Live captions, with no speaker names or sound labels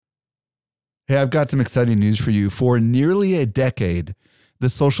Hey, I've got some exciting news for you. For nearly a decade, the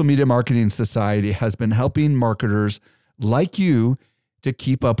Social Media Marketing Society has been helping marketers like you to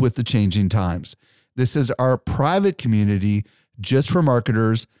keep up with the changing times. This is our private community just for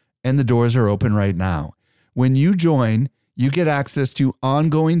marketers, and the doors are open right now. When you join, you get access to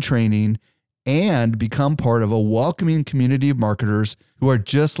ongoing training and become part of a welcoming community of marketers who are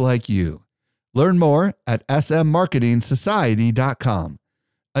just like you. Learn more at smmarketingsociety.com.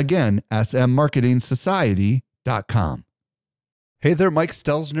 Again, smmarketingsociety.com. Hey there, Mike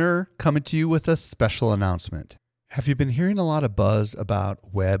Stelzner coming to you with a special announcement. Have you been hearing a lot of buzz about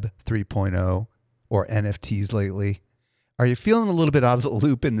Web 3.0 or NFTs lately? Are you feeling a little bit out of the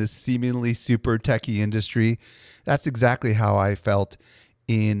loop in this seemingly super techie industry? That's exactly how I felt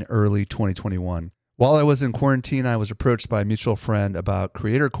in early 2021. While I was in quarantine, I was approached by a mutual friend about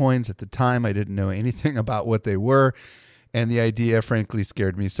creator coins. At the time, I didn't know anything about what they were, and the idea frankly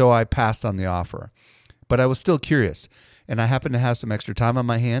scared me, so I passed on the offer. But I was still curious, and I happened to have some extra time on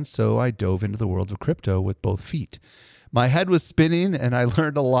my hands, so I dove into the world of crypto with both feet. My head was spinning, and I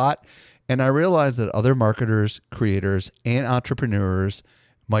learned a lot, and I realized that other marketers, creators, and entrepreneurs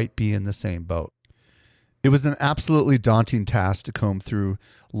might be in the same boat. It was an absolutely daunting task to comb through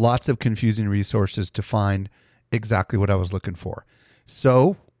lots of confusing resources to find exactly what I was looking for.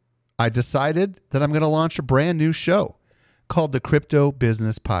 So I decided that I'm going to launch a brand new show called the Crypto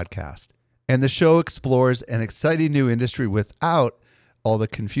Business Podcast. And the show explores an exciting new industry without all the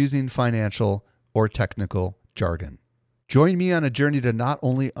confusing financial or technical jargon. Join me on a journey to not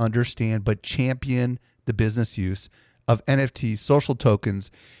only understand, but champion the business use of NFTs, social tokens,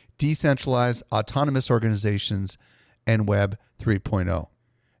 decentralized autonomous organizations, and Web 3.0.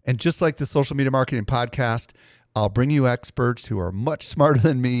 And just like the Social Media Marketing Podcast, I'll bring you experts who are much smarter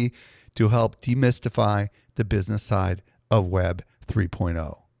than me to help demystify the business side of Web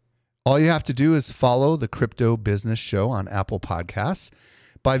 3.0. All you have to do is follow the Crypto Business Show on Apple Podcasts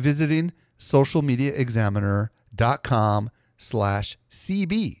by visiting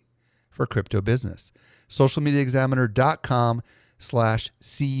socialmediaexaminer.com/CB for crypto business.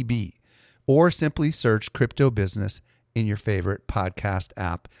 socialmediaexaminer.com/CB, or simply search Crypto Business in your favorite podcast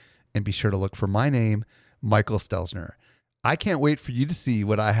app, and be sure to look for my name, Michael Stelzner. I can't wait for you to see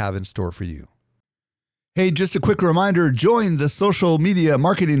what I have in store for you. Hey, just a quick reminder, join the Social Media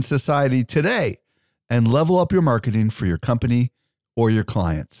Marketing Society today and level up your marketing for your company or your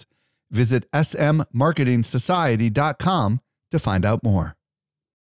clients. Visit smmarketingsociety.com to find out more.